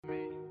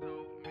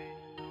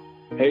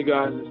Hey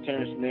guys, it's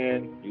Terrence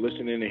Mann. You're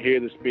listening to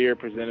Hear the Spear,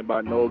 presented by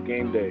Noel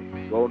Game Day.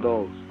 Go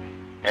Noles.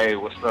 Hey,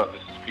 what's up?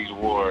 This is Peter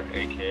Ward,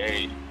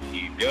 aka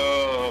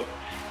P-Dub,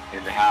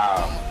 in the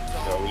house.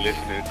 We're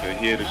listening to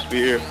Hear the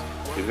Spear,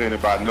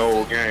 presented by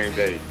Noel Game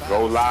Day.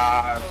 Go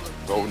live,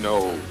 go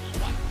Noles.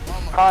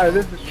 Hi,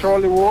 this is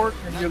Charlie Ward,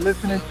 and you're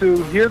listening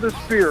to Hear the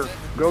Spear.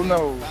 Go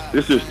Noles.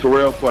 This is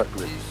Terrell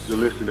Buckley. You're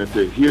listening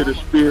to Hear the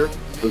Spear,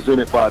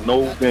 presented by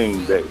Noel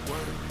Game Day.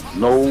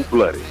 No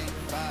Bloody.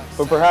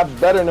 But perhaps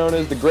better known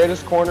as the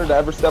greatest corner to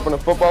ever step on a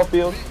football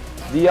field,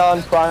 Deion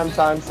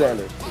Primetime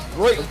Sanders.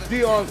 Great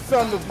Deion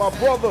Sanders, my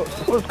brother.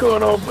 What's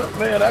going on,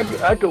 man?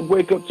 I could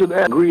wake up to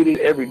that greeting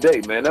every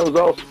day, man. That was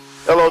awesome.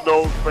 Hello,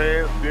 Noles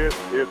fans. This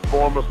is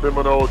former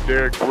Seminole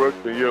Derek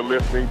Brooks, and you're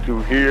listening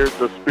to Hear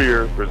the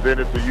Spear,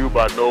 presented to you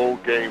by Noel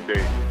Game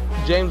Day.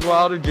 James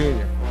Wilder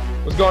Jr.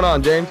 What's going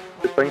on, James?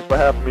 Thanks for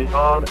having me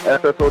on.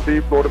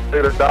 SSOD, Florida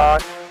State or Die,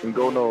 and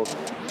go Noles.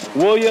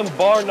 William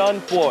Bar None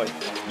Floyd.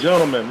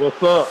 Gentlemen,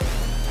 what's up?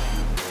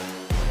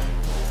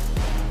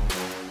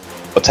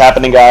 What's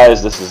happening,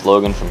 guys? This is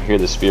Logan from Hear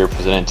the Spear,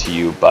 presented to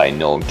you by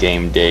Noel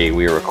Game Day.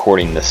 We are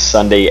recording this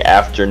Sunday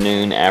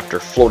afternoon after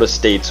Florida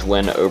State's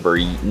win over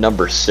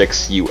number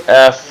 6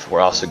 UF.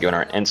 We're also giving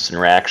our instant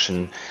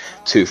reaction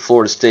to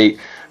Florida State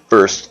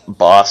versus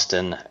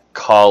Boston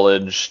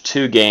College.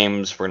 2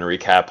 games. We're going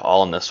to recap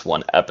all in this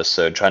one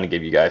episode, trying to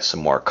give you guys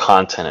some more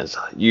content as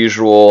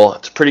usual.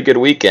 It's a pretty good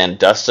weekend.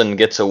 Dustin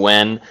gets a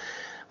win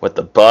with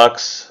the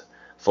Bucks.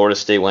 Florida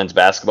State wins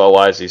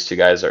basketball-wise. These two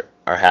guys are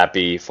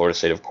happy. Florida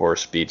State, of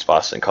course, beats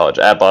Boston College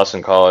at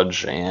Boston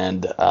College,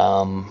 and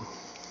Austin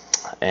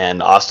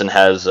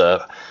has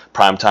a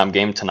primetime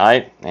game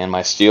tonight, and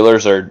my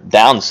Steelers are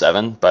down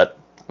 7, but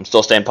I'm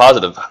still staying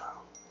positive.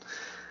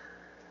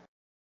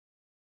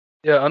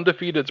 Yeah,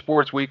 undefeated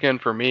sports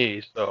weekend for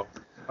me, so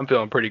I'm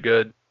feeling pretty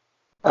good.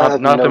 Not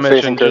to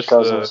mention just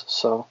Cousins,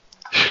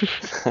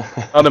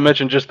 not to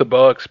mention just the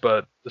Bucks,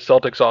 but the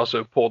Celtics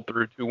also pulled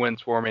through 2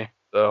 wins for me,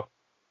 so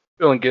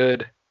feeling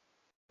good.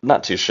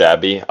 Not too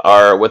shabby.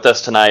 With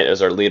us tonight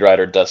is our lead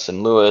writer,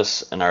 Dustin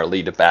Lewis, and our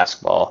lead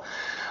basketball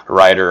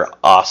writer,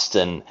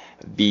 Austin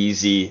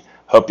Veazey.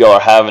 Hope y'all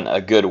are having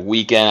a good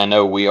weekend. I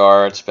know we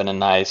are. It's been a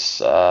nice,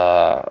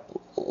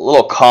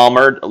 little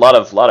calmer. A lot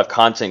of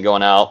content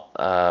going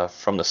out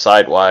from the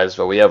site-wise,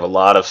 but we have a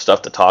lot of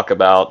stuff to talk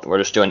about. We're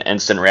just doing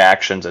instant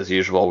reactions as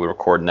usual. We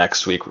record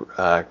next week,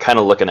 kind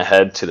of looking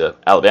ahead to the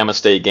Alabama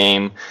State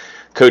game,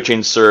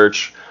 coaching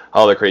search,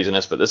 all the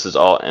craziness, but this is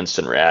all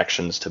instant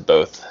reactions to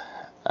both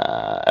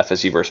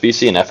FSU versus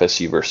BC and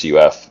FSU versus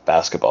UF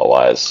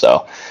basketball-wise.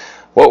 So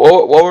what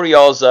were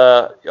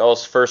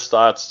y'all's first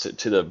thoughts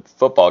to the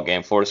football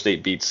game? Florida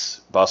State beats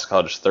Boston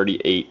College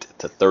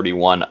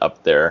 38-31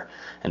 up there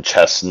in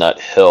Chestnut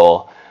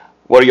Hill.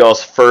 What are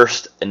y'all's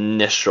first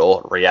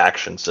initial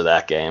reactions to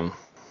that game?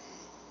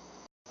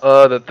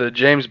 That the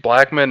James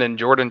Blackman and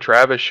Jordan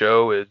Travis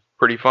show is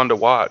pretty fun to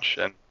watch,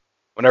 and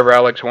whenever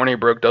Alex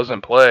Hornibrook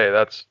doesn't play,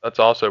 that's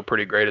also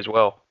pretty great as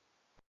well.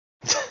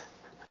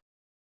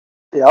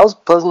 Yeah, I was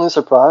pleasantly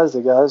surprised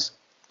the guys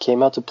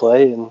came out to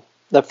play, and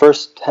that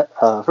first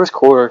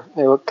quarter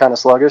they looked kind of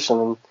sluggish,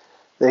 and then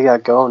they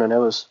got going, and it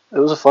was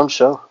a fun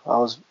show. I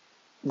was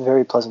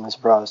very pleasantly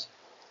surprised.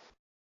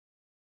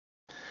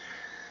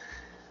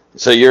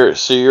 So you're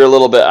a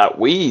little bit.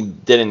 We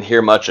didn't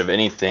hear much of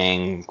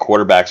anything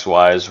quarterbacks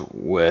wise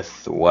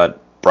with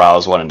what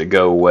Browse wanted to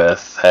go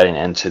with heading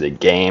into the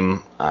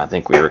game. I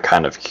think we were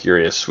kind of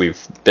curious.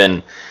 We've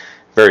been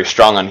very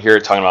strong on here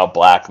talking about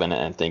Blackman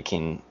and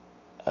thinking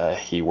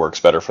he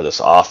works better for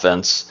this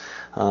offense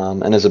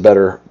and is a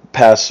better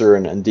passer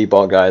and deep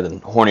ball guy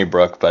than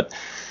Hornibrook. But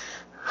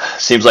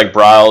seems like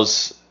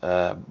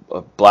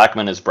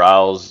Blackman is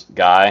Brow's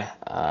guy,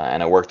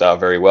 and it worked out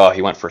very well.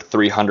 He went for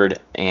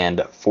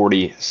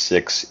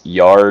 346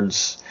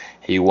 yards.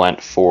 He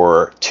went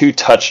for 2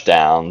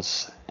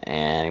 touchdowns,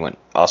 and he went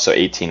also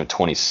 18 of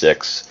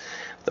 26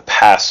 with a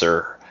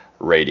passer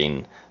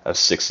rating of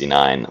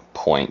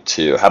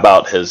 69.2. How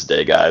about his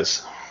day,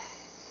 guys?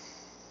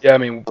 Yeah, I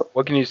mean,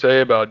 what can you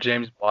say about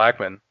James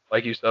Blackman?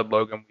 Like you said,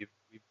 Logan, we've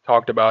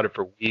talked about it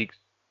for weeks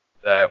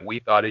that we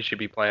thought he should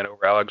be playing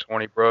over Alex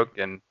Hornibrook,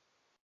 and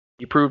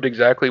he proved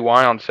exactly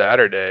why on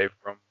Saturday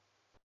from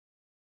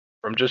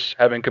just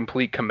having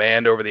complete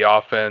command over the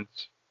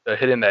offense to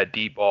hitting that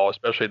deep ball,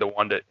 especially the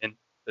one to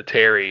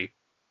Terry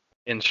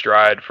in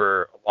stride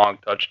for a long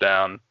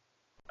touchdown.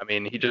 I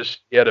mean, he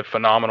had a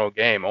phenomenal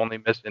game, only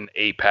missing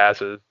 8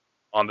 passes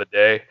on the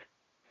day.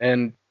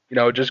 And,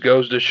 it just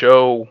goes to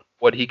show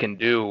what he can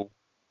do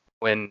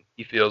when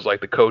he feels like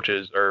the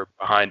coaches are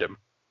behind him.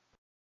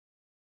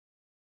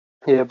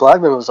 Yeah,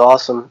 Blackman was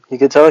awesome. You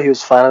could tell he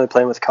was finally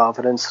playing with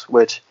confidence,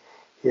 which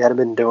he hadn't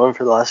been doing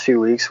for the last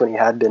few weeks when he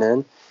had been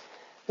in.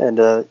 And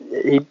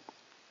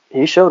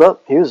he showed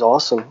up. He was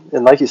awesome.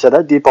 And like you said,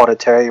 that deep ball to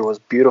Terry was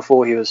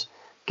beautiful. He was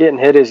getting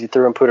hit as he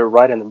threw and put it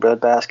right in the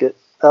breadbasket.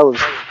 That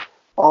was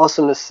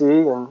awesome to see.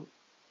 And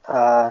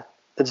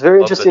it's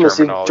very interesting to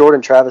see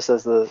Jordan Travis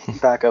as the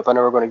backup. I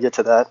know we're going to get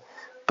to that.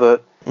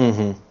 But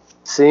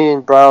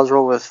seeing Browse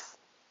roll with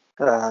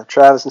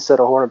Travis instead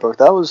of Hornibrook,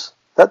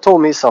 that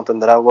told me something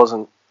that I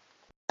wasn't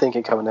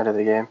thinking coming into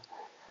the game.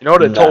 You know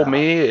what it told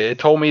me? It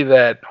told me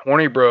that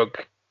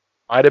Hornibrook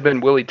might have been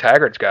Willie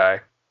Taggart's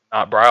guy,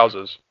 not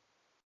Browse's.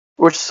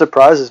 Which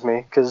surprises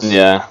me, because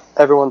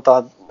everyone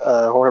thought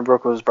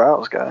Hornibrook was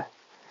Browse's guy.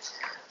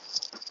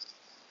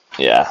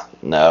 Yeah,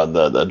 no,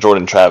 the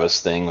Jordan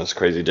Travis thing was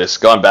crazy.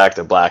 Just going back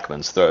to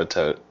Blackman's throw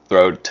to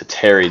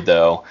Terry,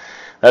 though,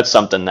 that's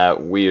something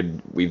that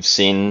we've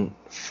seen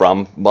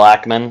from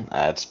Blackman.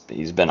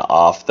 He's been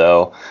off,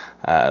 though,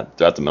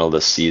 throughout the middle of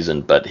the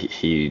season, but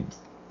he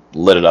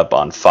lit it up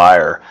on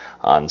fire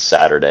on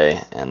Saturday,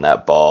 and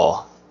that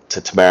ball to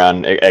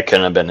Tamaron, it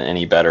couldn't have been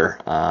any better.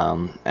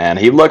 And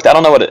he looked, I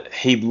don't know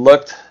he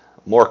looked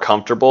more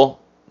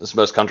comfortable. This is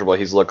the most comfortable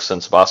he's looked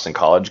since Boston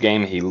College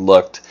game. He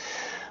looked,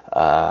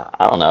 I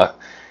don't know,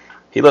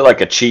 he looked like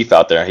a chief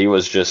out there. He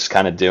was just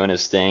kind of doing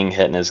his thing,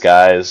 hitting his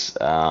guys,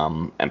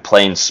 and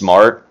playing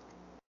smart.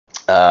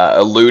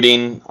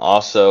 Eluding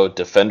also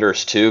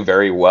defenders too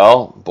very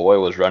well. Boy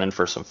was running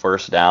for some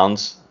first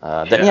downs.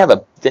 Didn't he have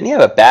a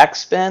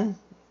backspin,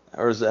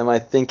 or am I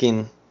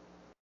thinking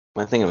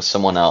of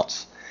someone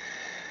else?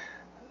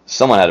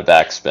 Someone had a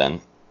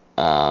backspin,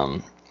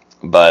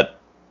 but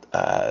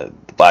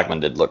Blackman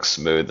did look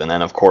smooth. And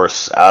then of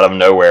course out of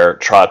nowhere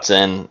trots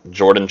in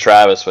Jordan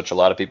Travis, which a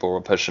lot of people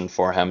were pushing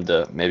for him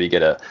to maybe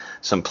get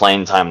some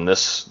playing time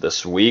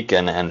this week,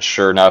 and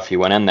sure enough he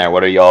went in there.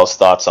 What are y'all's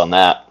thoughts on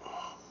that?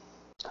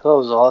 That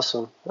was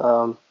awesome.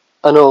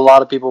 I know a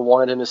lot of people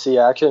wanted him to see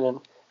action,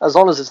 and as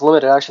long as it's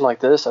limited action like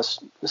this, I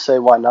say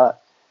why not?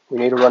 We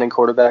need a running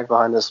quarterback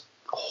behind this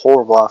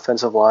horrible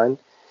offensive line,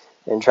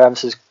 and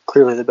Travis is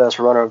clearly the best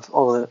runner of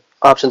all the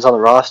options on the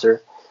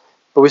roster.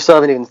 But we still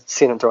haven't even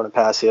seen him throwing a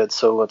pass yet,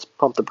 so let's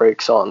pump the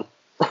brakes on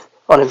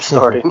him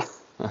starting.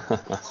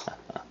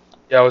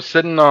 Yeah, I was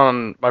sitting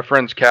on my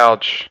friend's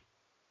couch,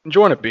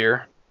 enjoying a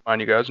beer.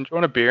 Mind you guys,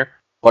 enjoying a beer.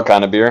 What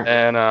kind of beer?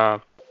 And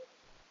oh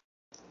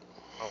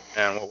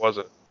man, what was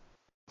it?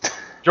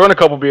 Enjoying a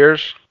couple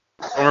beers.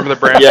 Don't remember the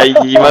brand. Yeah,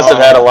 you must have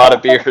had a lot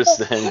of beers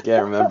then. You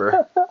can't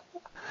remember.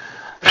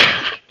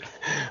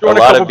 Enjoying a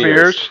couple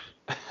beers.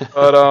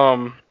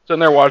 But sitting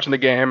there watching the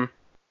game.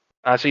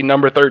 I see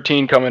number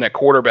 13 come in at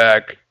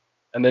quarterback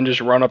and then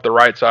just run up the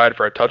right side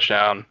for a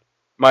touchdown.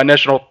 My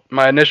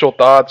initial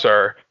thoughts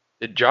are,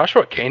 did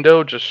Joshua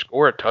Kando just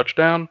score a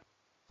touchdown?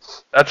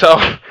 That's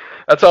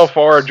how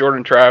far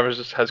Jordan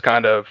Travis has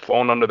kind of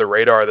flown under the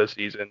radar this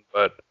season,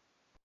 but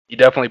he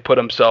definitely put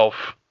himself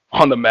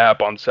on the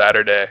map on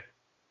Saturday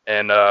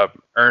and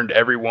earned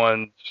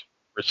everyone's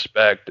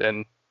respect.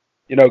 And,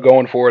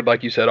 going forward,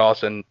 like you said,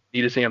 Austin,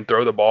 need to see him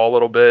throw the ball a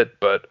little bit,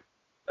 but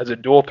as a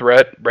dual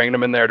threat, bringing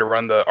him in there to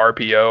run the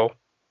RPO,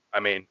 I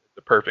mean, it's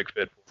a perfect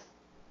fit.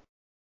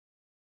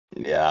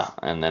 Yeah,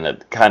 and then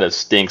it kind of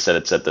stinks that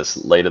it's at this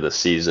late of the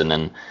season.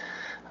 And,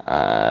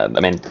 I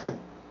mean,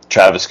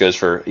 Travis goes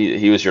for,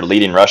 he was your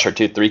leading rusher,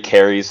 3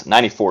 carries,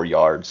 94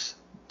 yards,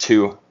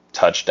 2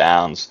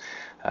 touchdowns.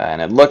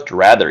 And it looked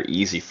rather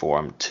easy for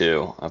him,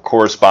 too. Of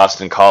course,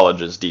 Boston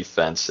College's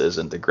defense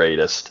isn't the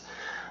greatest.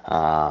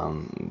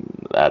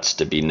 That's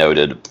to be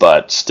noted,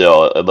 but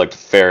still, it looked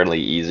fairly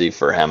easy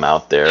for him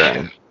out there.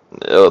 And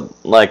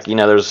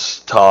there's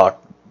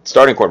talk,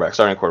 starting quarterback.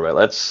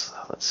 Let's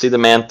see the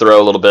man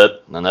throw a little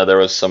bit. I know there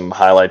was some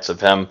highlights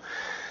of him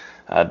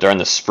during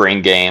the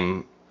spring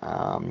game,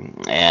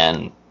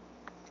 and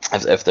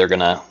if they're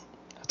gonna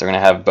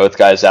have both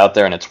guys out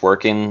there and it's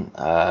working,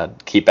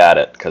 keep at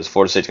it, because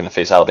Florida State's gonna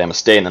face Alabama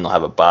State, and then they'll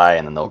have a bye,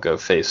 and then they'll go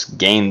face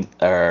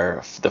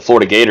the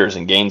Florida Gators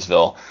in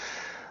Gainesville.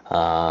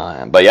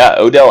 But yeah,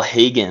 Odell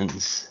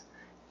Higgins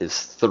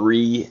is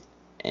 3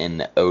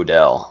 in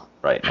Odell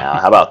right now.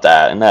 How about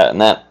that? And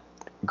that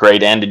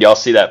great end. Did y'all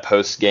see that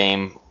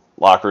post-game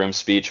locker room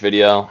speech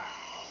video?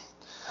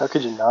 How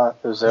could you not?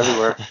 It was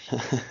everywhere.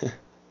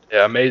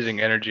 Yeah,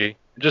 amazing energy.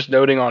 Just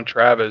noting on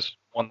Travis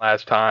one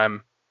last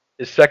time,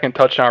 his second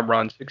touchdown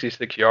run,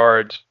 66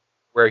 yards,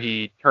 where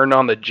he turned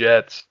on the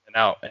Jets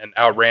and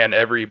outran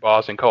every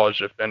Boston College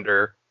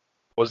defender,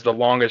 was the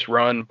longest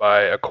run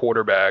by a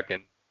quarterback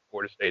in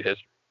Florida State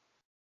history.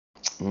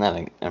 Isn't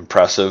that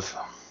impressive?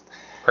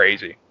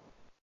 Crazy.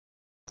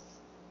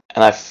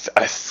 And I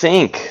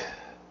think,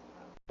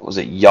 was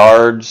it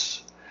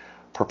yards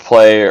per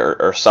play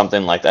or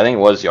something like that? I think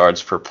it was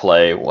yards per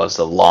play was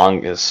the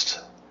longest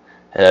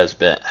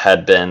it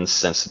had been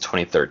since the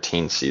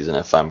 2013 season,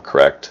 if I'm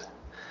correct.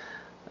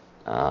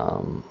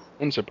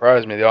 Wouldn't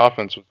surprise me. The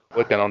offense was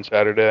clicking on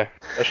Saturday,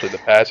 especially the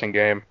passing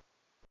game.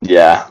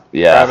 Yeah.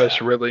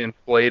 Travis really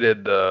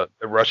inflated the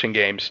rushing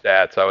game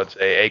stats, I would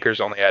say. Akers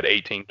only had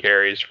 18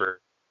 carries for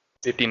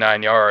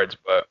 59 yards,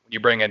 but when you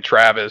bring in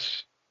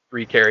Travis,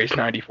 3 carries,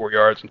 94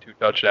 yards, and 2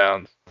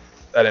 touchdowns,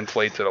 that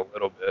inflates it a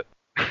little bit.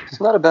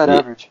 It's not a bad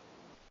average.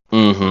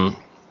 Mm-hmm.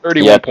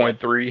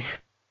 31.3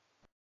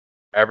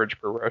 average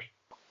per rush.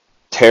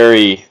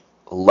 Terry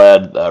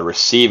led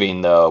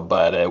receiving, though,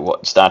 but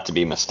it's not to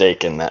be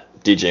mistaken that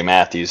DJ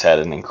Matthews had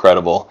an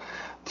incredible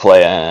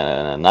play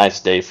and a nice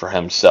day for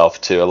himself,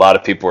 too. A lot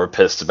of people were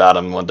pissed about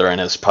him during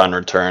his punt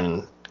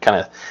return, kind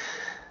of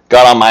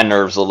got on my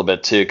nerves a little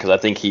bit too, because I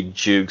think he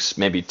jukes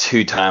maybe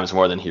 2 times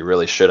more than he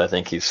really should. I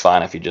think he's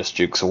fine if he just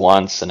jukes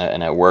once, and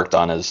it worked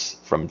on his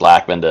from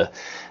Blackman to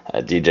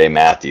DJ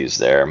Matthews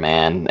there,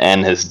 man,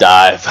 and his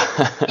dive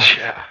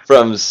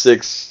from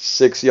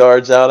six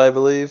yards out, I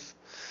believe.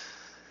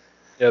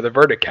 Yeah, the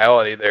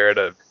verticality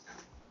there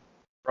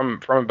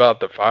from about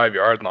the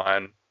 5-yard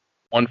line,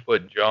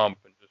 1-foot jump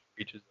and just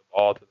reaches the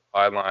ball to the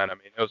sideline. I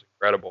mean, it was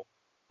incredible.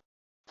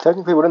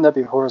 Technically, wouldn't that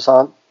be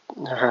horizontal?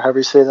 However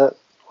you say that?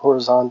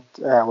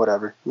 Horizontal,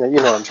 whatever. You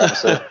know what I'm trying to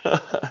say.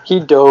 He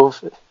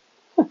dove.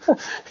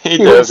 He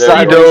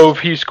dove.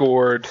 He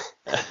scored.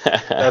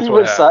 That's he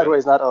went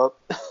sideways, not up.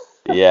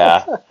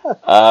 Yeah.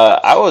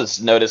 I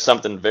noticed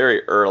something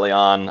very early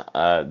on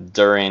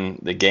during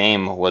the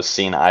game was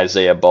seeing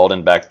Isaiah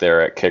Bolden back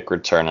there at kick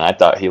return, and I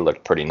thought he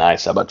looked pretty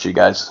nice. How about you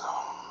guys?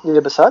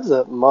 Yeah, besides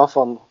the muff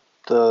on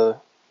the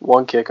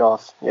one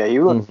kickoff, yeah, he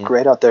looked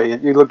great out there.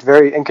 He looked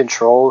very in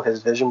control.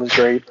 His vision was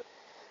great.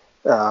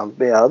 But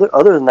yeah,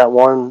 other than that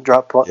one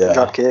drop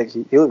kick,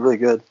 he looked really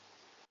good.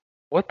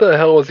 What the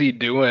hell was he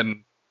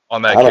doing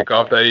on that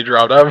kickoff that he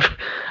dropped? I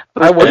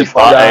was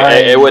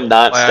dying. It would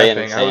not stay in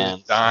his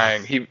hands. I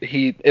was dying.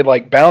 It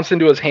like bounced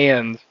into his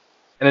hands,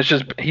 and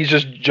he's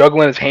just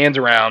juggling his hands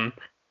around,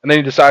 and then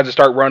he decides to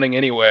start running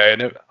anyway.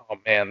 And oh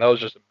man, that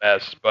was just a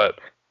mess. But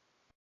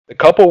the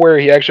couple where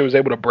he actually was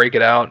able to break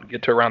it out,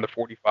 get to around the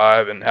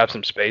 45, and have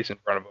some space in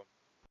front of him,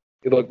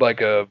 he looked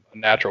like a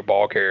natural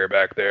ball carrier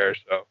back there.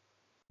 So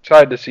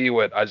excited to see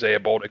what Isaiah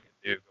Bolden can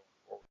do going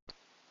forward.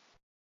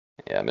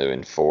 Yeah,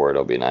 moving forward,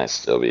 it'll be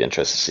nice. It'll be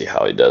interesting to see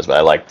how he does. But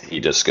I like he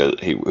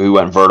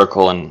went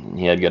vertical and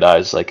he had good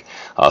eyes, like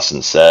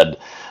Austin said.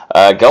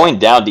 Going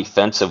down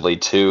defensively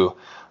too,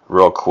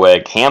 real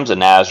quick. Hamza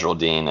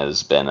Nasruddin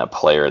has been a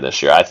player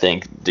this year. I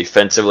think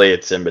defensively,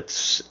 it's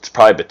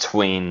probably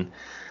between,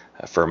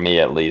 for me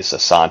at least,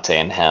 Asante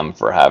and him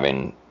for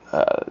having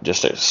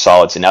just a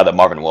solid season. Now that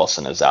Marvin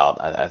Wilson is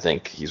out, I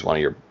think he's one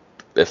of your,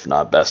 if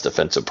not best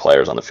defensive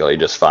players on the field. He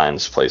just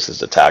finds places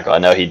to tackle. I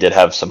know he did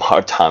have some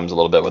hard times a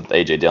little bit with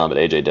A.J. Dillon, but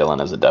A.J.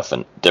 Dillon is a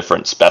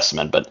different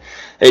specimen. But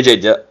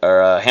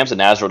Hamza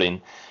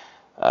Nasruddin,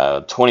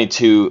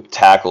 22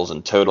 tackles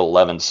in total,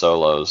 11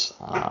 solos.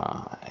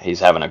 He's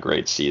having a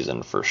great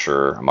season for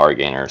sure. Amari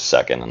Gainer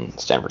second, and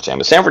Stanford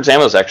Samuels. Stanford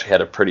Samuels actually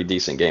had a pretty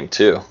decent game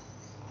too.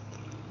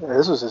 Yeah,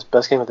 this was his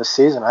best game of the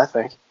season, I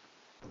think.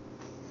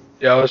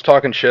 Yeah, I was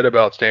talking shit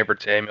about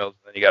Stanford Samuels,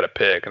 and then he got a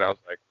pick, and I was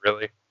like,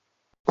 really?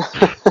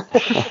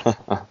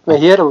 I mean,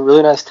 he had a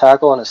really nice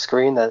tackle on a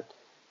screen that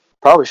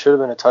probably should have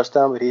been a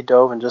touchdown, but he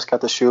dove and just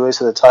got the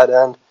shoelace of the tight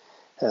end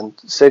and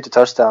saved a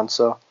touchdown.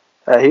 So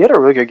he had a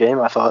really good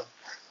game, I thought.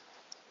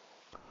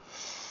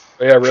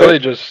 But yeah, really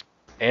just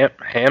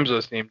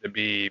Hamza seemed to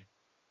be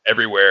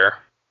everywhere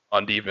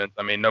on defense.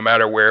 I mean, no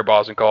matter where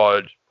Boston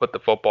College put the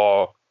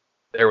football,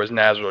 there was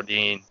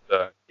Nasruddin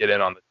to get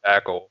in on the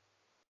tackle.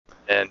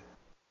 And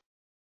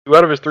 2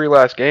 out of his 3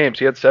 last games,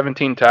 he had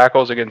 17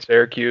 tackles against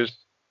Syracuse.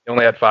 He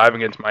only had 5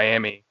 against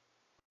Miami,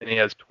 and he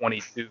has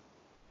 22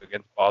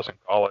 against Boston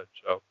College.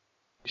 So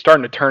he's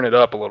starting to turn it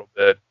up a little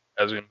bit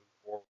as we move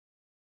forward.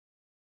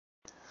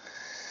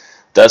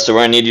 Dustin,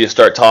 we're going to need you to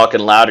start talking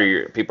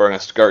louder. People are going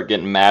to start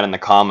getting mad in the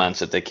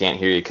comments if they can't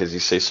hear you because you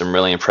say some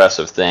really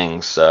impressive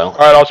things. So. All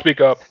right, I'll speak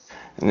up.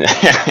 There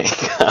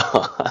you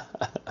go.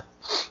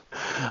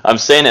 I'm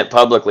saying it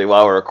publicly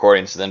while we're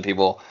recording, so then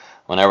people,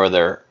 whenever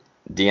they're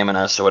DMing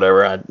us or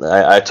whatever,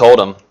 I told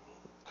them,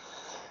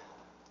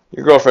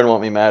 your girlfriend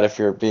won't be mad if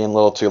you're being a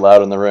little too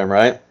loud in the room,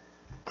 right?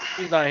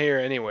 She's not here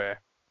anyway.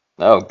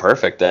 Oh,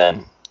 perfect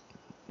then.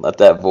 Let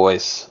that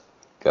voice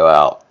go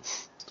out.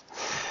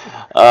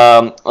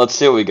 Let's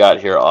see what we got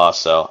here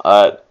also.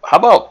 How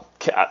about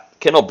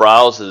Kendall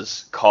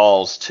Browse's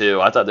calls too?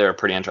 I thought they were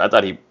pretty interesting. I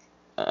thought he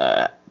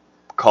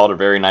called a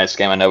very nice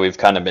game. I know we've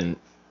kind of been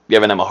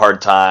giving him a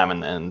hard time,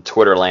 and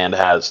Twitter land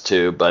has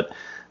too, but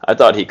I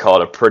thought he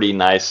called a pretty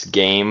nice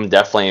game,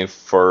 definitely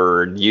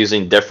for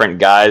using different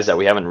guys that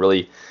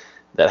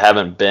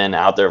haven't been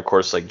out there, of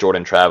course, like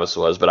Jordan Travis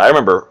was. But I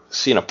remember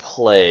seeing a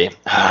play,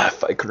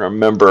 if I can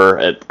remember,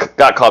 it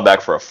got called back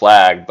for a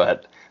flag,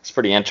 but it's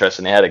pretty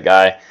interesting. They had a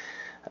guy,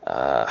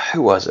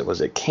 who was it?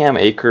 Was it Cam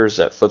Akers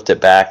that flipped it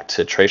back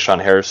to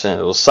Trayshawn Harrison?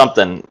 It was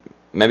something,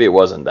 maybe it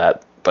wasn't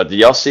that. But did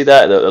y'all see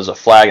that? There was a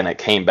flag and it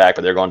came back,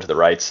 but they're going to the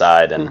right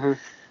side, and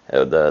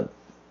it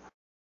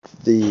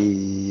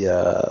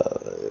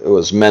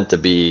was meant to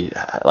be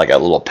like a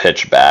little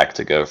pitch back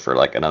to go for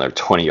like another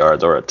 20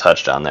 yards or a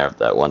touchdown there if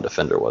that one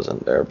defender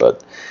wasn't there.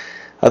 But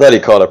I thought he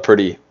called a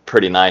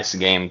pretty nice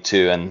game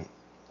too, and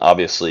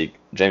obviously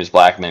James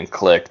Blackman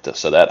clicked,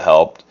 so that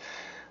helped.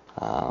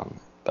 I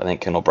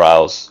think Kendall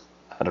Browse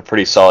had a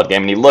pretty solid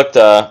game, and he looked.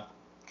 It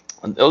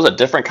was a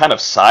different kind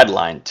of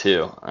sideline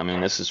too. I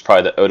mean, this is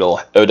probably the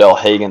Odell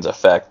Haggins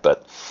effect,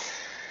 but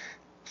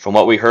from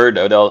what we heard,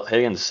 Odell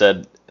Haggins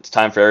said it's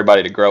time for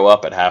everybody to grow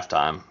up at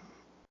halftime.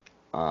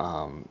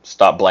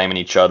 Stop blaming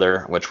each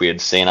other, which we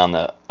had seen on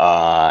the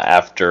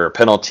after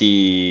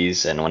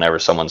penalties, and whenever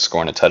someone's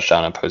scoring a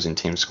touchdown, opposing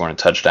team scoring a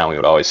touchdown, we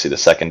would always see the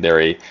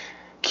secondary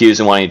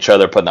accusing one of each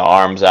other, putting their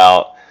arms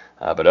out.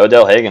 But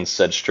Odell Higgins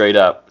said straight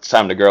up, "It's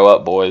time to grow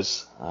up,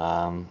 boys."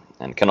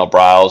 And Kendall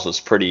Briles was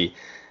pretty,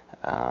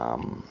 I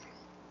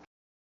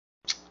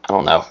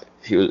don't know,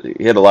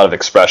 he had a lot of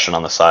expression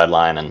on the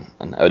sideline,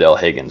 and Odell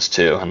Higgins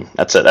too. And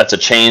that's a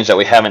change that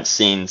we haven't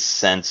seen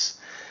since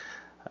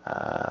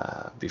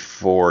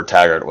before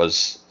Taggart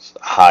was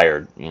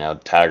hired.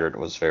 Taggart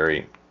was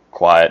very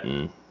quiet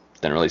and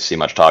didn't really see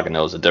much talking.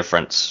 There was a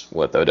difference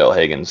with Odell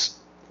Higgins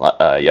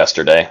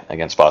yesterday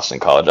against Boston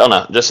College. I don't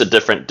know, just a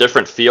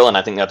different feel, and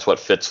I think that's what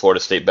fits Florida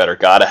State better.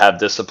 Got to have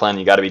discipline.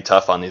 You got to be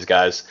tough on these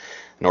guys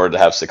in order to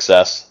have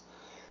success.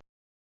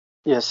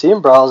 Yeah,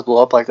 seeing Browse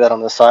blow up like that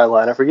on the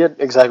sideline, I forget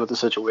exactly what the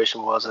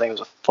situation was. I think it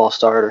was a false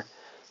start or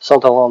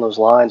something along those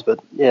lines. But,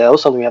 yeah, it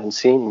was something we haven't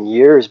seen in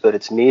years, but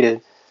it's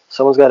needed.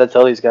 Someone's got to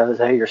tell these guys,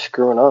 hey, you're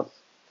screwing up.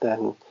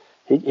 And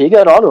he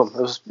got on to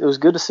him. It was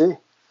good to see.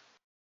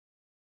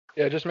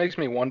 Yeah, it just makes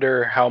me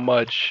wonder how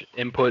much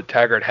input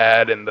Taggart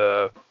had in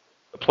the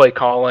play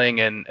calling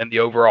and the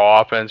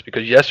overall offense,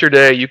 because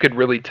yesterday you could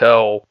really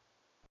tell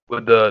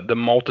with the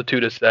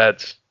multitude of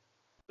sets,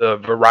 the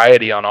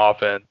variety on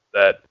offense,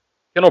 that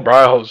Kendall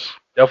Briles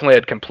definitely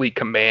had complete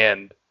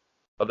command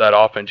of that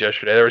offense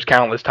yesterday. There was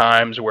countless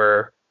times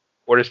where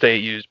Florida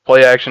State used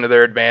play action to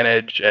their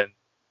advantage, and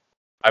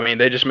I mean,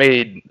 they just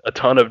made a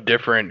ton of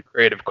different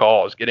creative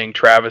calls, getting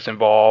Travis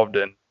involved,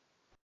 and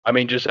I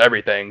mean, just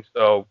everything.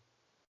 So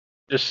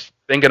just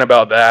thinking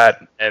about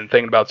that and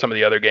thinking about some of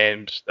the other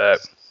games that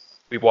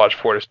we've watched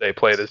Florida State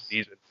play this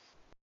season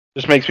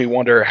just makes me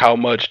wonder how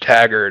much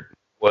Taggart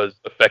was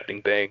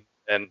affecting things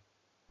and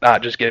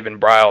not just giving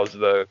Briles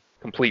the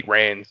complete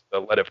reins to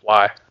let it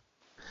fly.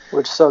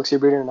 Which sucks. You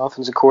bring in an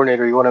offensive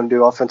coordinator, you want him to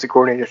do offensive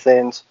coordinator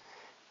things.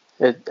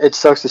 It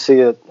sucks to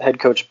see a head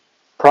coach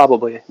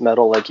probably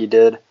meddle like he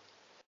did.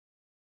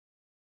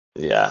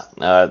 Yeah,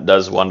 it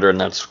does wonder,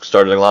 and that's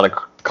started a lot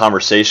of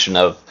conversation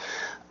of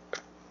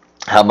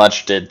how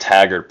much did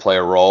Taggart play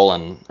a role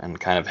in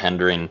kind of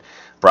hindering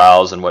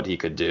Briles and what he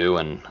could do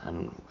and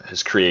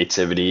his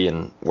creativity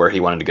and where he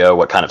wanted to go,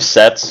 what kind of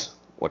sets,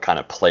 what kind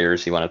of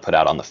players he wanted to put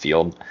out on the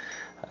field.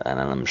 And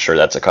I'm sure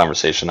that's a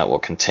conversation that will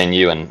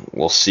continue, and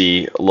we'll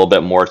see a little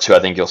bit more too. I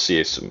think you'll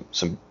see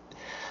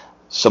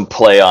some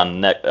play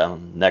on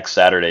next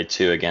Saturday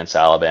too against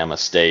Alabama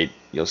State.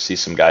 You'll see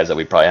some guys that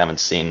we probably haven't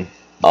seen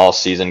all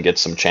season get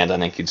some chance. I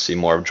think you'd see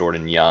more of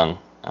Jordan Young,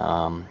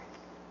 and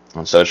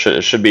so it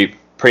should be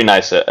pretty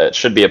nice. It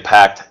should be a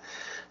packed.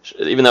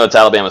 Even though it's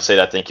Alabama State,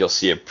 I think you'll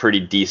see a pretty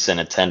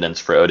decent attendance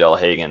for Odell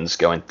Higgins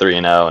going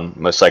 3-0 and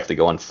most likely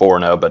going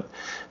 4-0, but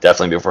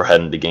definitely before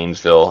heading to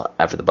Gainesville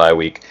after the bye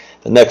week.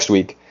 The next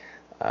week,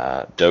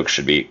 Doak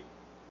should be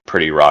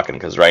pretty rocking,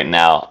 because right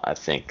now I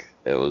think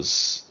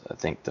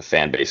the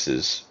fan base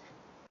is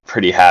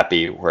pretty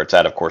happy where it's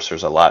at. Of course,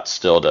 there's a lot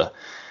still to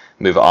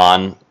move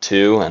on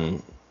to,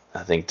 and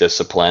I think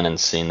discipline and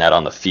seeing that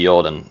on the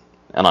field, and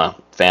I don't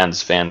know,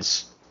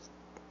 fans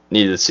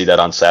needed to see that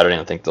on Saturday,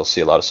 and I think they'll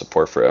see a lot of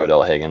support for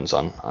Odell Higgins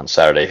on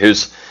Saturday.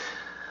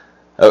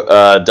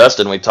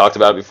 Dustin, we talked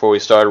about it before we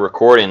started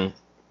recording.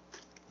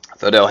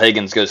 If Odell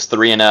Higgins goes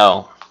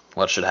 3-0,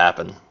 what should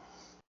happen?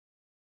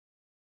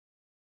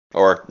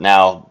 Or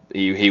now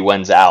he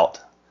wins out,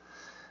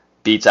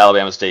 beats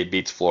Alabama State,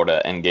 beats Florida,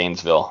 and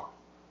Gainesville.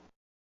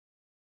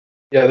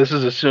 Yeah, this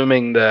is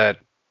assuming that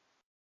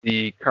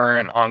the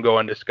current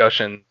ongoing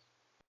discussions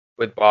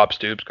with Bob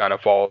Stoops kind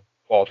of fall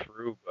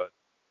through, but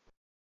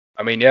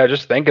I mean, yeah,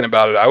 just thinking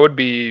about it, I'd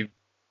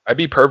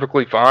be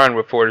perfectly fine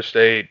with Florida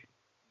State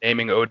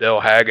naming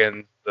Odell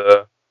Higgins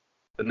the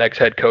next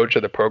head coach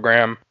of the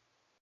program.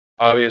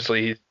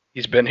 Obviously,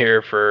 he's been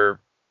here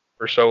for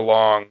so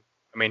long.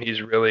 I mean,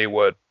 he's really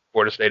what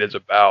Florida State is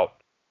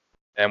about,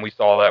 and we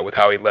saw that with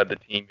how he led the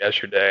team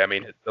yesterday. I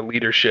mean, the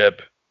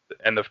leadership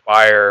and the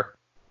fire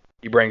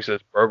he brings to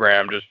this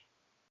program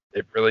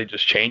it really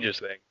just changes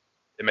things.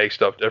 It makes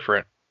stuff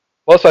different.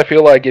 Plus, I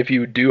feel like if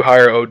you do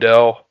hire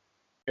Odell,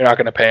 you're not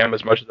going to pay him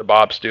as much as the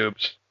Bob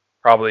Stoops,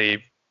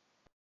 probably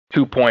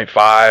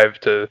 $2.5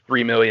 to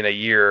 $3 million a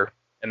year,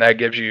 and that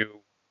gives you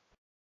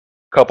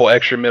a couple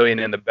extra million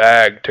in the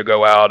bag to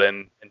go out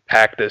and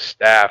pack this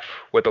staff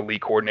with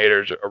elite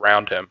coordinators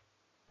around him.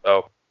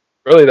 So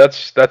really,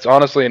 that's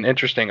honestly an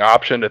interesting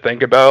option to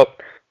think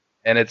about,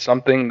 and it's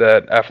something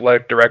that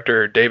athletic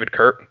director David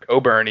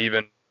Coburn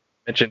even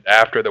mentioned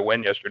after the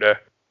win yesterday.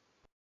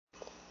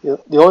 Yeah,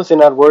 the only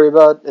thing I'd worry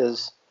about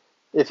is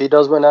if he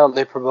does win out and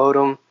they promote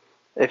him.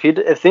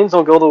 If things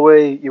don't go the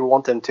way you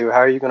want them to, how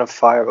are you going to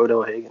fire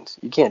Odell Higgins?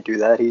 You can't do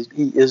that. He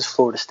is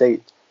Florida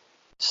State.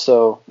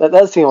 So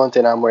that's the only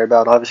thing I'm worried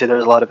about. Obviously,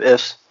 there's a lot of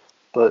ifs,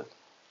 but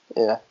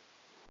yeah.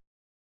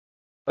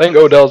 I think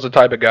Odell's the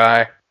type of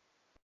guy,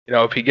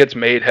 if he gets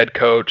made head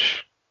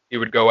coach, he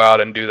would go out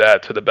and do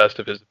that to the best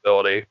of his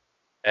ability.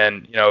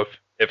 And,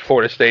 if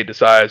Florida State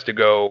decides to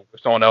go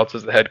with someone else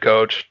as the head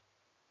coach,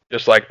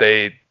 just like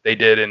they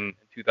did in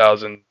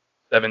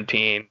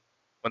 2017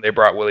 when they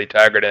brought Willie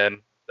Taggart in,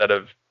 instead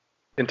of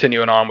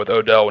continuing on with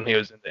Odell when he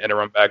was in the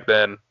interim back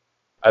then,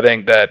 I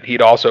think that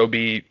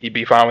he'd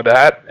be fine with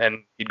that,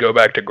 and he'd go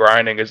back to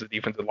grinding as the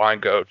defensive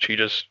line coach.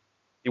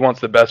 He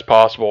wants the best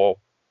possible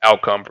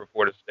outcome for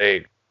Florida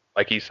State,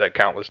 like he said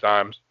countless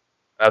times.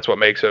 That's what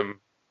makes him,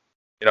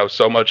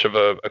 so much of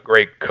a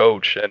great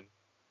coach and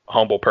a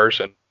humble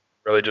person.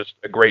 Really, just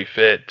a great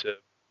fit to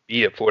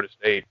be at Florida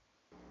State.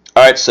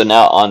 All right, so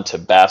now on to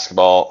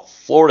basketball.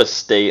 Florida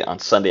State on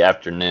Sunday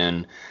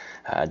afternoon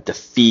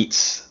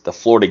defeats the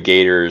Florida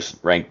Gators,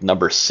 ranked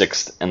number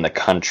 6th in the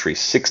country,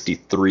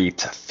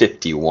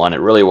 63-51. It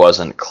really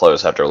wasn't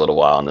close after a little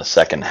while in the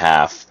second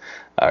half.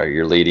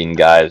 Your leading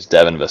guys,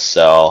 Devin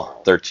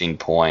Vassell, 13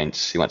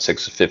 points. He went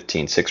 6 of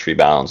 15, 6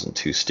 rebounds, and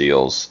 2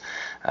 steals.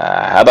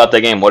 How about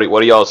that game? What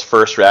are y'all's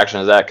first reaction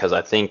to that? Because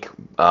I think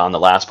on the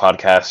last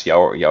podcast,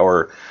 y'all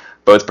were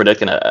both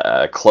predicting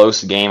a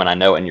close game, and I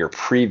know in your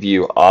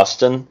preview,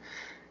 Austin,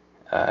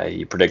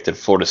 you predicted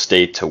Florida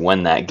State to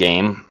win that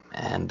game,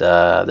 and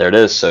there it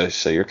is.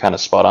 So you're kind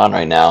of spot on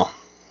right now.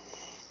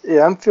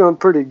 Yeah, I'm feeling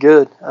pretty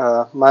good.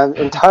 My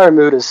entire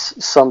mood is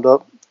summed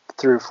up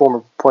through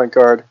former point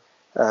guard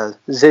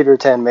Xavier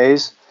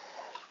Tan-Mays.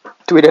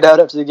 Tweeted out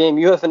after the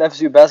game, UF and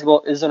FSU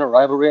basketball isn't a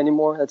rivalry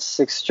anymore. That's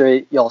 6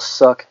 straight. Y'all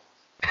suck.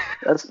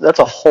 That's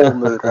a whole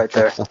mood right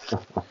there.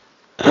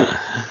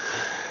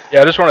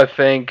 Yeah, I just want to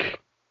thank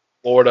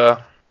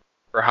Florida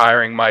for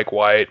hiring Mike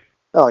White.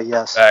 Oh,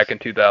 yes. Back in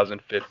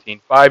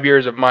 2015. 5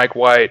 years of Mike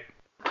White,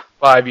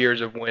 5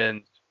 years of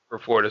wins for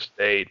Florida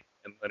State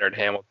and Leonard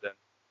Hamilton.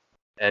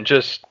 And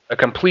just a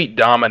complete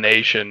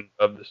domination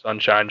of the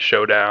Sunshine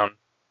Showdown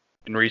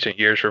in recent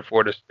years for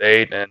Florida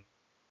State. And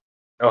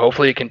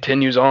hopefully it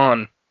continues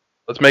on.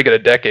 Let's make it a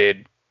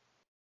decade.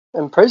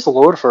 And praise the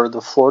Lord for the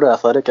Florida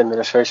Athletic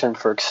Administration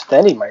for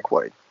extending Mike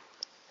White.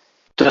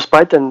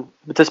 Despite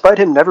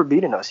him never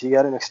beating us, he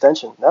got an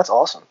extension. That's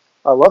awesome.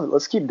 I love it.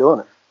 Let's keep doing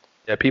it.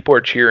 Yeah, people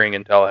are cheering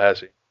in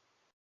Tallahassee.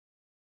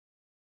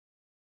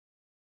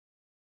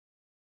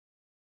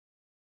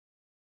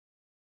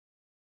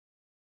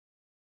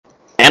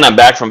 And I'm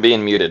back from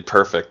being muted.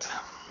 Perfect.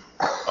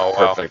 Oh,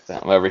 wow. Perfect.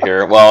 I'm over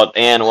here. Well,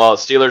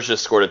 Steelers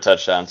just scored a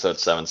touchdown, so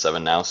it's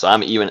 7-7 now. So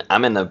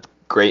I'm in a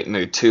great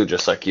mood too,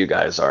 just like you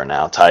guys are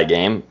now. Tie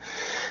game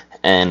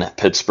in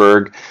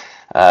Pittsburgh.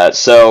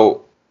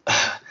 So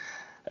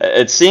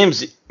it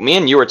seems me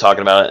and you were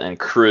talking about it in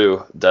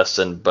crew,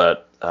 Dustin,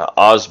 but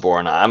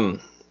Osborne,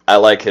 I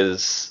like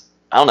his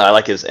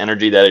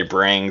energy that he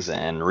brings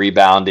and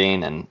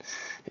rebounding, and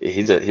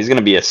he's going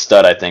to be a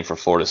stud, I think, for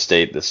Florida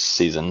State this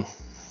season.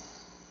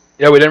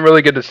 Yeah, we didn't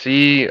really get to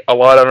see a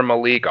lot out of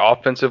Malik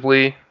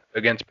offensively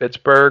against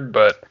Pittsburgh,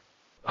 but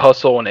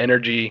hustle and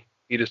energy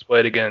he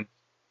displayed against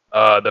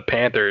the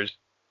Panthers,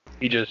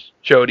 he just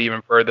showed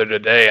even further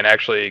today and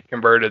actually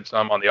converted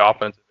some on the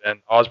offensive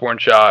end. Osborne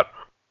shot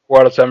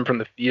 4 out of 7 from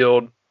the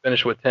field,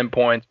 finished with 10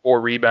 points,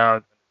 4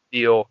 rebounds, and a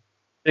steal.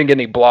 Didn't get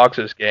any blocks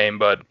this game,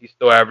 but he's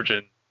still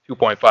averaging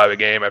 2.5 a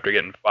game after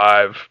getting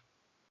 5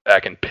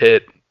 back in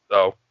Pitt.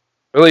 So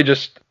really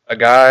just a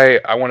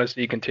guy I want to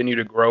see continue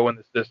to grow in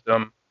the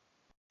system.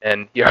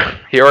 And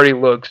he already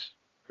looks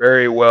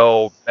very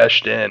well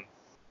meshed in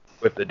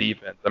with the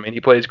defense. I mean,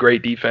 he plays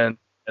great defense,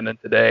 and then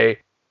today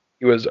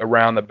he was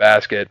around the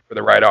basket for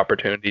the right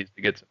opportunities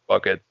to get some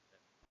buckets.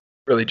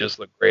 Really just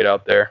looked great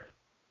out there.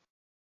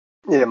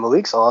 Yeah,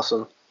 Malik's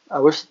awesome. I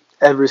wish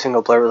every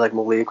single player was like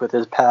Malik with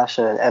his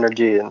passion and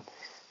energy, and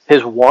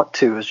his want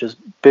to is just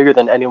bigger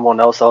than anyone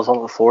else that was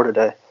on the floor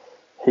today.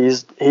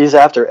 He's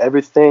after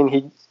everything.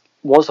 He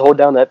wants to hold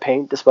down that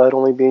paint despite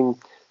only being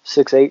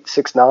 6'8",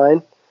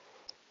 6'9".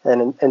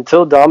 And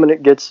until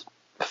Dominic gets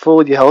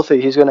fully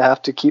healthy, he's going to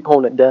have to keep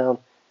holding it down.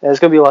 And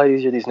it's going to be a lot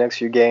easier these next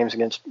few games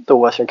against the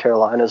Western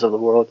Carolinas of the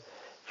world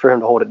for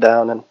him to hold it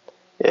down. And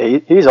yeah,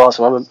 he's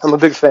awesome. I'm a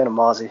big fan of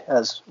Mozzie,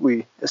 as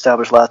we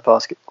established last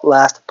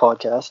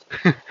podcast.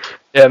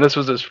 Yeah, and this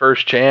was his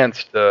first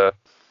chance to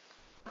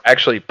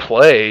actually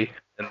play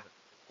in the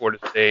Florida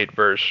State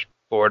versus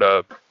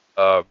Florida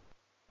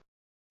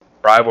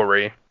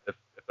rivalry, if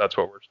that's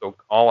what we're still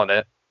calling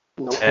it.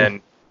 Nope. And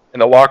in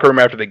the locker room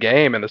after the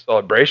game in the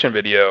celebration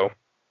video,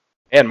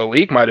 and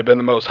Malik might have been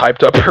the most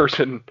hyped up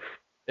person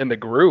in the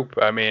group.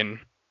 I mean,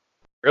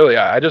 really,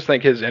 I just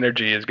think his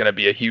energy is going to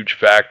be a huge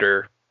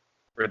factor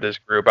for this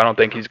group. I don't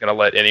think he's going to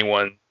let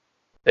anyone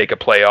take a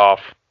play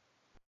off.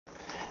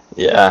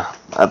 Yeah,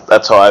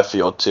 that's how I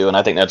feel too, and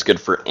I think that's good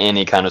for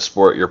any kind of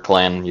sport you're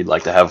playing. You'd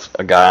like to have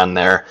a guy on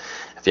there.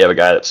 If you have a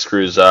guy that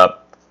screws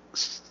up,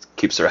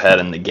 keeps their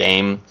head in the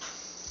game,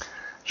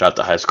 shout out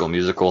to High School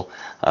Musical,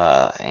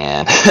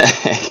 and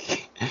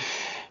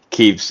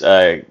keeps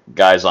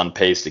guys on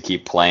pace to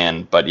keep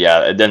playing. But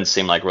yeah, it didn't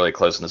seem like really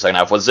close in the second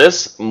half. Was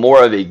this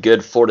more of a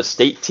good Florida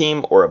State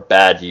team or a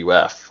bad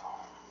UF?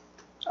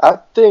 I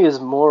think it's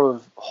more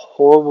of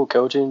horrible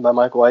coaching by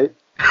Mike White,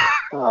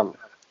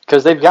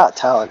 because they've got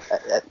talent.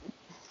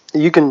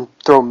 You can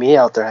throw me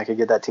out there, I could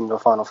get that team to a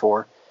Final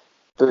Four.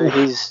 But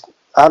he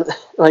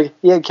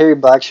had Kerry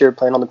Blackshear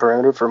playing on the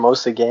perimeter for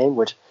most of the game,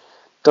 which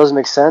doesn't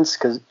make sense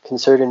because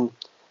considering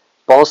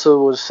Balsa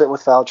was sitting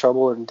with foul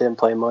trouble and didn't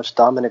play much.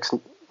 Dominic's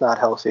not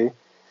healthy.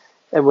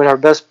 And when our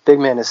best big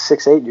man is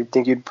 6'8", you'd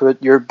think you'd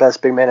put your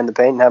best big man in the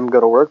paint and have him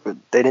go to work, but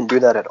they didn't do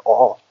that at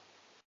all.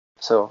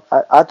 So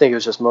I think it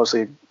was just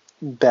mostly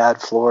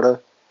bad Florida.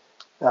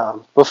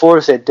 But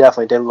Florida State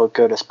definitely did look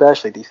good,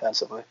 especially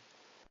defensively.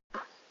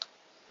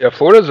 Yeah,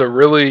 Florida's a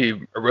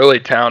really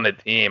talented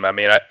team. I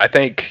mean, I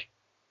think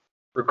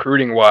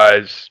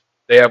recruiting-wise,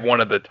 they have one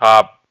of the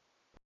top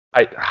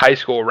high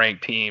school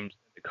ranked teams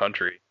in the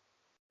country,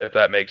 if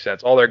that makes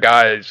sense. All their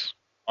guys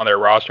on their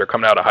roster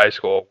coming out of high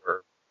school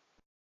were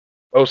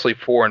mostly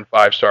 4- and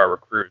 5-star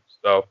recruits.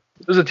 So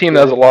this is a team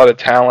that has a lot of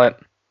talent.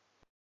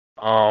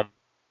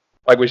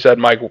 Like we said,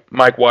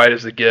 Mike White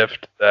is the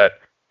gift that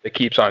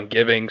keeps on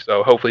giving,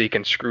 so hopefully he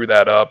can screw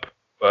that up.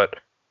 But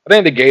I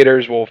think the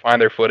Gators will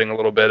find their footing a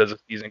little bit as the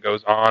season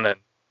goes on. And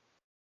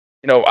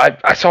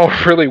I saw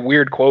a really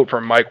weird quote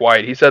from Mike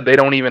White. He said they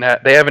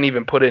haven't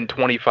even put in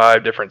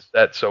 25 different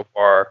sets so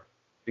far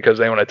because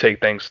they want to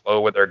take things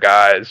slow with their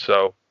guys.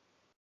 So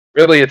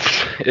really,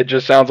 it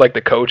just sounds like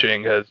the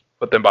coaching has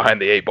put them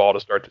behind the 8 ball to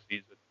start the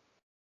season.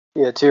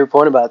 Yeah, to your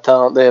point about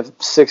talent, they have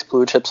 6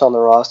 blue chips on the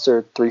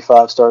roster, 3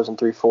 5-stars and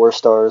 3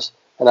 4-stars,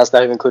 and that's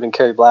not even including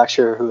Kerry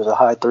Blackshear, who was a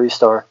high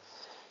 3-star.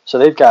 So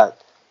they've got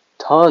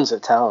tons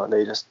of talent.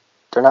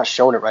 They're not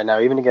showing it right now.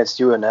 Even against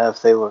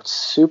UNF, they looked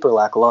super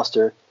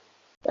lackluster.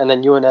 And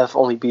then UNF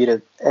only beat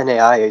an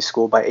NAIA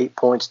school by 8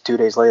 points 2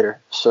 days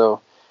later.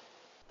 So,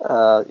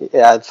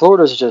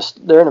 Florida's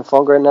they're in a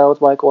funk right now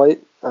with Mike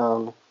White.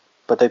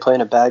 But they play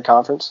in a bad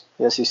conference.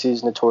 The SEC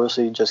is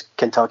notoriously just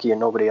Kentucky and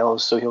nobody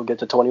else, so he'll get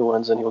to 20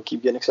 wins and he'll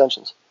keep getting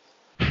extensions.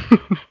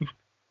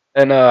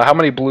 And how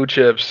many blue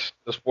chips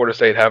does Florida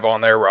State have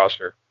on their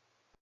roster?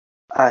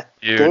 I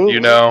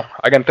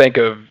can think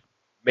of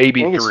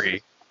maybe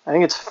 3. I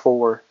think it's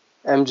 4.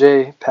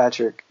 MJ,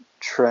 Patrick,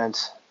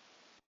 Trent,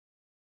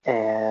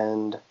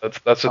 and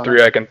that's the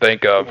 3 I can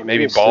think of.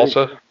 Maybe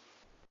Balsa.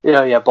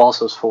 Yeah,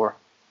 Balsa's 4.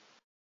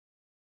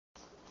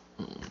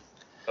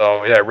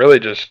 So yeah, really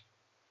just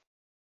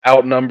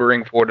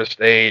outnumbering Florida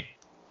State.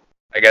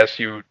 I guess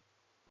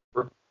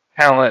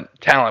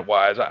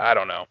talent-wise, I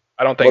don't know.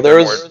 I don't think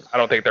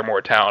they're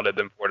more talented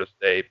than Florida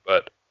State,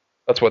 but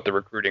that's what the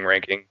recruiting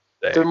rankings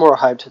say. They're more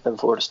hyped than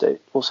Florida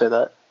State. We'll say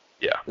that.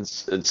 Yeah.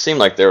 It seemed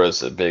like there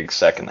was a big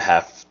second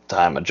half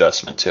time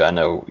adjustment too. I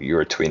know you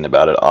were tweeting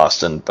about it,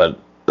 Austin, but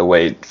the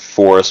way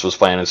Forrest was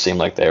playing, it seemed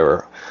like they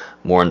were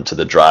more into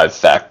the drive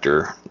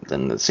factor.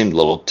 And it seemed a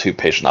little too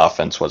patient.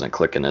 Offense wasn't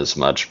clicking as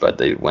much, but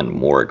they went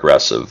more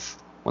aggressive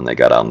when they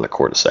got out in the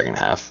court the second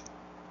half.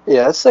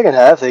 Yeah, that second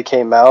half they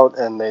came out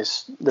and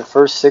the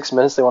first 6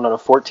 minutes they went on a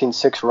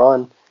 14-6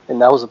 run,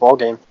 and that was the ball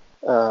game.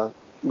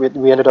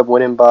 We ended up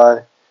winning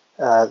by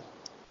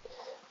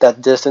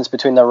that distance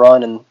between that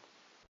run and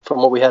from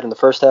what we had in the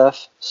first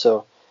half.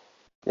 So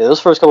yeah,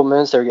 those first couple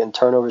minutes they were getting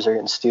turnovers, they were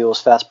getting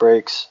steals, fast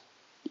breaks,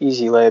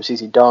 easy layups,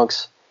 easy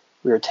dunks.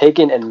 We were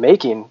taking and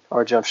making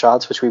our jump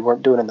shots, which we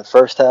weren't doing in the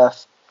first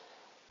half.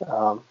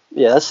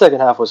 That second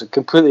half was a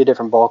completely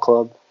different ball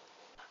club.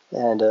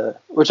 And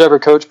whichever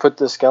coach put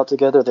the scout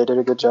together, they did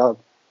a good job.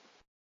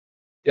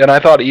 Yeah, and I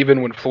thought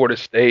even when Florida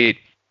State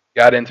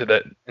got into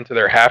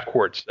their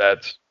half-court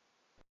sets,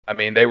 I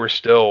mean, they were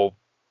still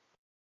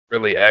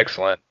really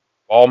excellent.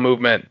 Ball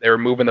movement, they were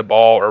moving the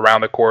ball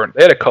around the court.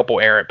 They had a couple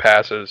errant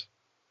passes.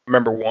 I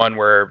remember one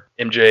where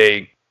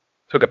MJ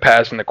took a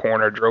pass in the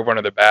corner, drove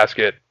under the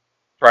basket,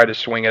 tried to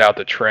swing it out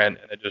to Trent,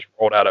 and it just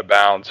rolled out of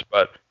bounds.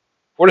 But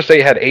Florida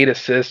State had 8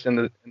 assists in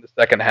the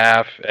second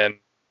half, and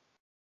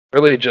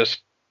really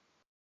just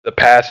the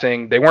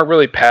passing, they weren't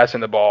really passing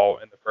the ball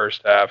in the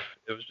first half.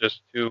 It was just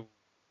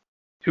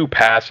too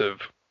passive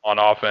on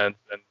offense,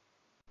 and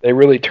they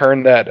really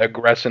turned that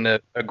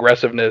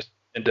aggressiveness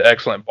into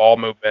excellent ball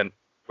movement,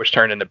 which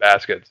turned into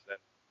baskets. And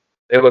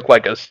they looked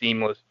like a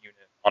seamless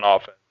unit on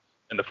offense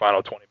in the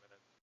final 20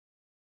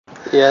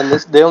 minutes. Yeah,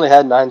 and they only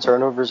had 9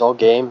 turnovers all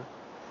game,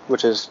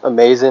 which is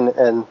amazing,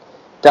 and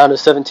down to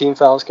 17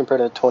 fouls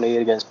compared to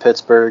 28 against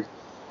Pittsburgh.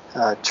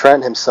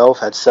 Trent himself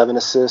had 7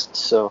 assists,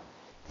 so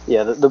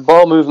yeah, the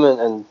ball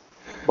movement and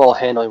ball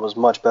handling was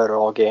much better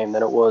all game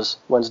than it was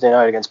Wednesday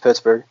night against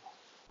Pittsburgh.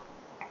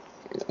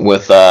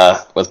 With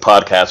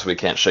podcasts, we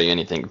can't show you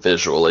anything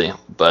visually,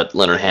 but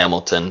Leonard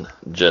Hamilton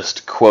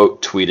just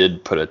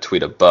tweeted, put a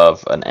tweet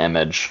above an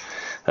image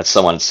that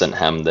someone sent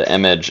him. The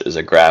image is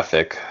a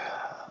graphic.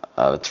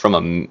 It's from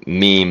a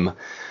meme.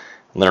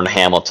 Leonard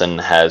Hamilton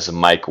has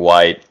Mike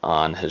White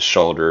on his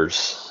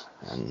shoulders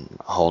and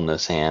holding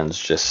his hands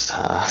just...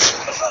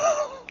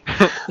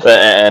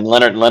 and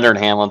Leonard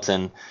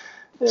Hamilton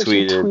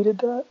tweeted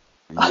that?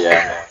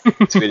 Yeah,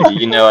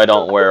 tweeted, I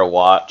don't wear a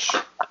watch.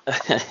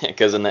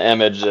 Because in the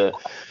image,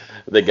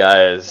 the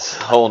guy is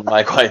holding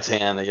Mike White's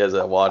hand. He has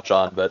a watch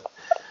on, but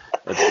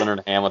it's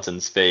Leonard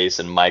Hamilton's face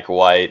and Mike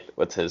White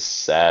with his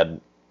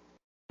sad,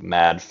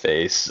 mad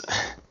face.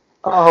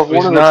 Oh,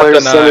 one of the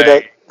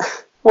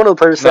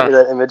players sent me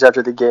that image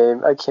after the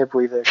game. I can't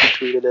believe they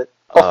actually tweeted it.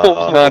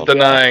 Not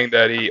denying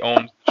that he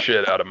owns the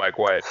shit out of Mike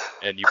White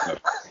and UF.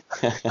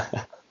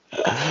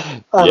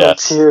 I'm in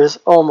Yes. tears.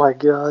 Oh my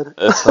god.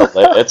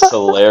 It's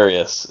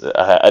hilarious.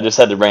 I just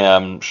had to bring it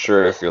up. I'm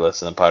sure if you're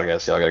listening to the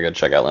podcast, y'all gotta go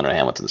check out Leonard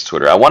Hamilton's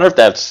Twitter. I wonder if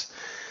that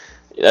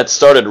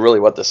started really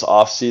this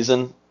off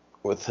season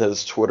with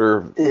his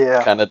Twitter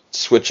Yeah. kind of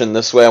switching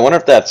this way. I wonder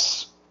if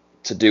that's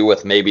to do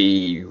with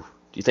maybe.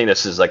 Do you think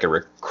this is like a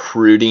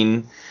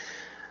recruiting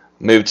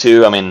move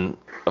too? I mean,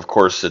 of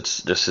course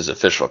it's just his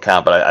official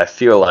account, but I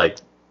feel like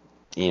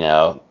you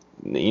know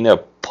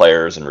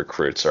players and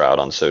recruits are out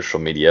on social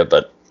media,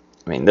 but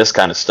I mean this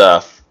kind of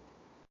stuff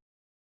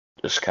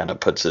just kind of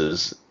puts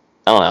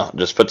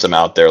him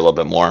out there a little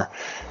bit more.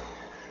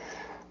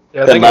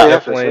 Yeah, I think it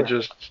definitely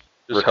just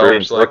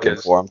recruiting's helps looking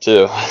for him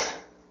too.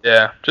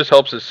 Yeah, just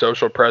helps his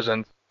social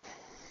presence.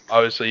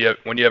 Obviously,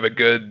 when you have a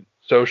good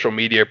social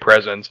media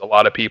presence, a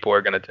lot of people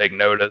are going to take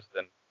notice,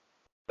 and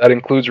that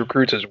includes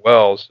recruits as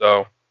well.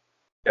 So,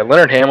 yeah,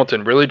 Leonard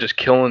Hamilton really just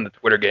killing the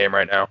Twitter game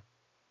right now.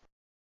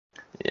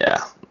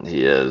 Yeah,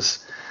 he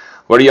is.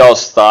 What are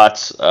y'all's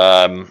thoughts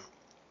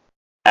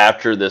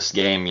after this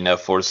game?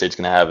 Florida State's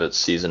going to have its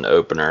season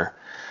opener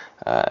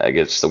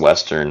against the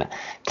Western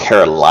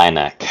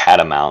Carolina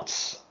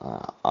Catamounts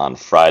on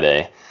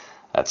Friday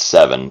at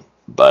 7.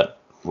 But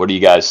what do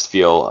you guys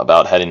feel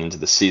about heading into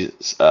the season,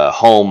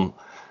 home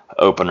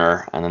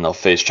opener, and then they'll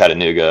face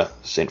Chattanooga,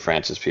 St.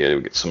 Francis,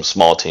 PA, some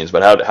small teams.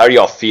 But how are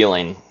y'all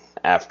feeling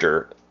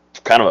after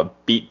kind of a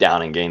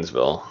beatdown in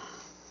Gainesville?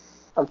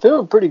 I'm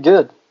feeling pretty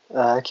good.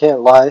 I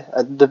can't lie.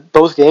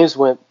 Both games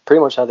went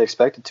pretty much how they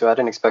expected to. I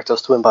didn't expect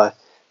us to win by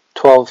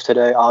 12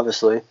 today,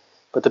 obviously.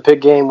 But the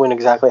Pitt game went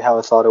exactly how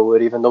I thought it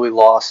would. Even though we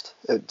lost,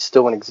 it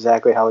still went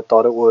exactly how I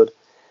thought it would.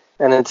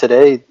 And then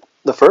today,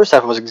 the first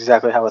half was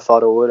exactly how I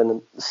thought it would, and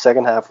then the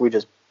second half we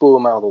just blew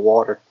them out of the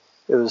water.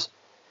 It was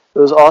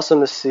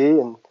awesome to see,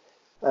 and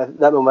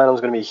that momentum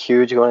is going to be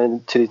huge going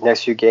into these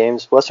next few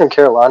games. Western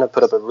Carolina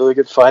put up a really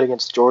good fight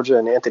against Georgia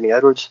and Anthony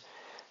Edwards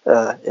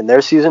in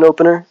their season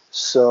opener,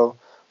 so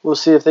we'll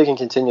see if they can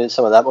continue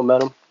some of that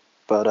momentum.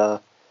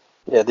 But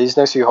yeah, these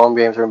next few home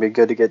games are going to be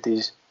good to get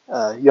these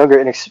younger,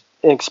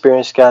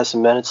 inexperienced guys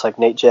some minutes like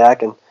Nate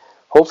Jack and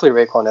hopefully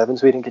Raekwon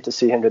Evans. We didn't get to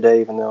see him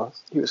today, even though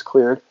he was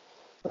cleared.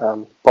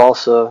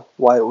 Balsa,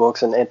 Wyatt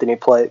Wilkes, and Anthony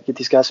Platt, get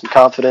these guys some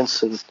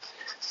confidence and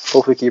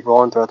hopefully keep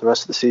rolling throughout the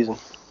rest of the season.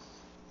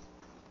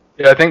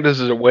 Yeah, I think this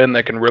is a win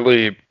that can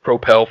really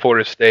propel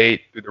Florida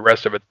State through the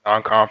rest of its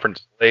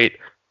non-conference slate.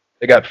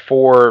 They got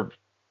four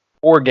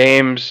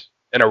games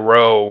in a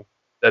row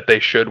that they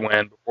should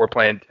win before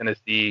playing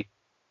Tennessee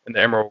in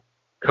the Emerald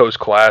Coast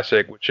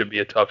Classic, which should be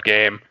a tough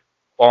game.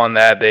 Following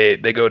that,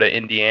 they go to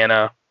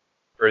Indiana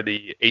for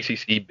the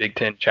ACC Big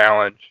Ten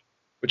Challenge,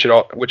 which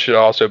should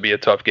also be a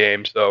tough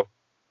game. So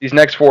these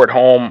next 4 at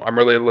home, I'm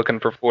really looking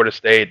for Florida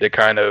State to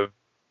kind of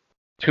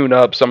tune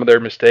up some of their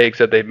mistakes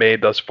that they've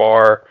made thus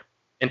far,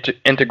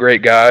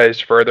 integrate guys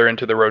further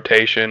into the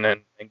rotation,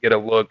 and get a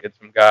look at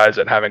some guys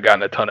that haven't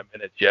gotten a ton of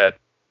minutes yet.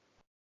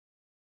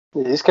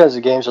 Yeah, these kinds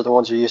of games are the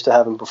ones you're used to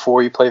having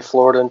before you play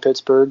Florida and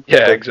Pittsburgh.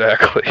 Yeah,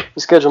 exactly.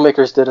 The schedule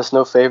makers did us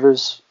no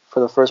favors for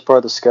the first part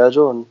of the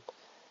schedule, and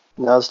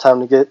now it's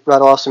time to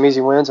rattle off some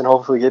easy wins and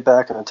hopefully get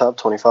back in the top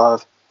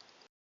 25.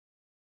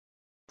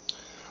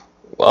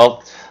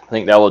 Well, I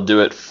think that will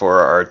do it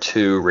for our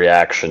 2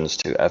 reactions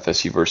to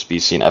FSU versus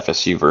BC and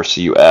FSU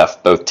versus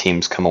UF. Both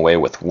teams come away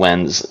with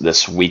wins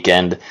this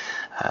weekend.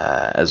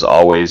 As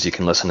always, you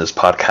can listen to this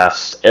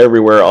podcast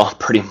everywhere,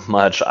 pretty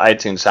much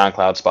iTunes,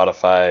 SoundCloud,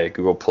 Spotify,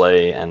 Google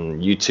Play,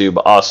 and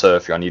YouTube. Also,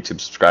 if you're on YouTube,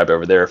 subscribe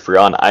over there. If you're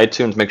on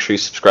iTunes, make sure you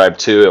subscribe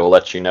too. It will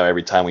let you know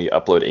every time we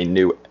upload a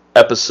new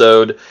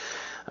episode.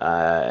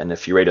 And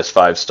if you rate us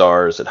 5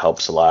 stars, it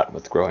helps a lot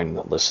with growing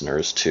the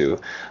listeners to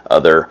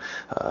other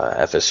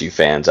FSU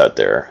fans out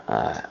there.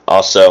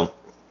 Also,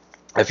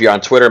 if you're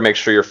on Twitter, make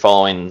sure you're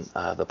following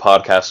the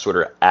podcast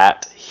Twitter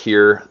at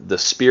Hear the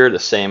Spear, the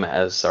same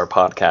as our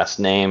podcast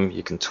name.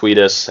 You can tweet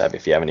us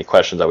if you have any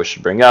questions that we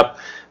should bring up.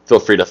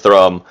 Feel free to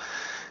throw them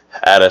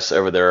at us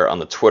over there on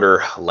the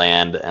Twitter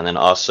land. And then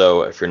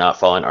also, if you're not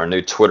following our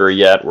new Twitter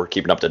yet, we're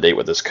keeping up to date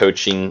with this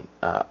coaching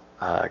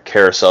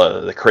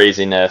carousel, the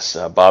craziness,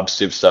 Bob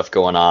Stoops stuff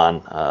going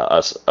on,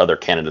 us other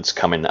candidates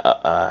coming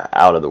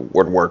out of the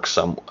woodwork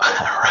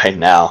right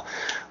now.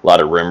 A lot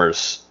of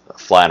rumors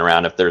flying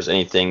around. If there's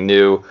anything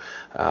new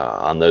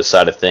on those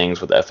side of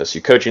things with the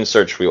FSU coaching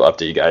search, we will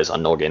update you guys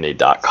on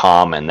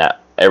NoleGameDay.com, and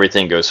that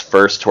everything goes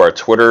first to our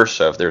Twitter.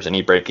 So if there's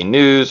any breaking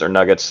news or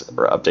nuggets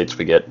or updates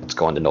we get, it's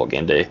going to Nole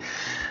Game Day,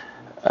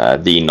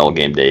 the Nole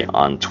Game Day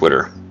on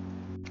Twitter.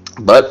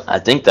 But I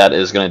think that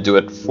is going to do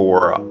it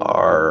for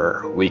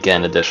our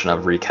weekend edition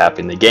of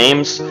Recapping the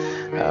Games.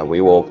 We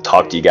will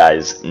talk to you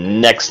guys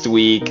next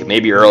week,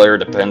 maybe earlier,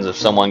 depends if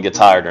someone gets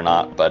hired or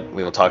not, but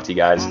we will talk to you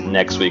guys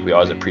next week. We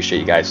always appreciate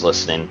you guys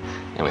listening,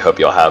 and we hope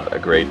y'all have a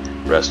great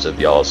rest of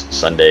y'all's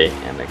Sunday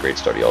and a great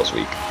start of y'all's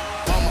week.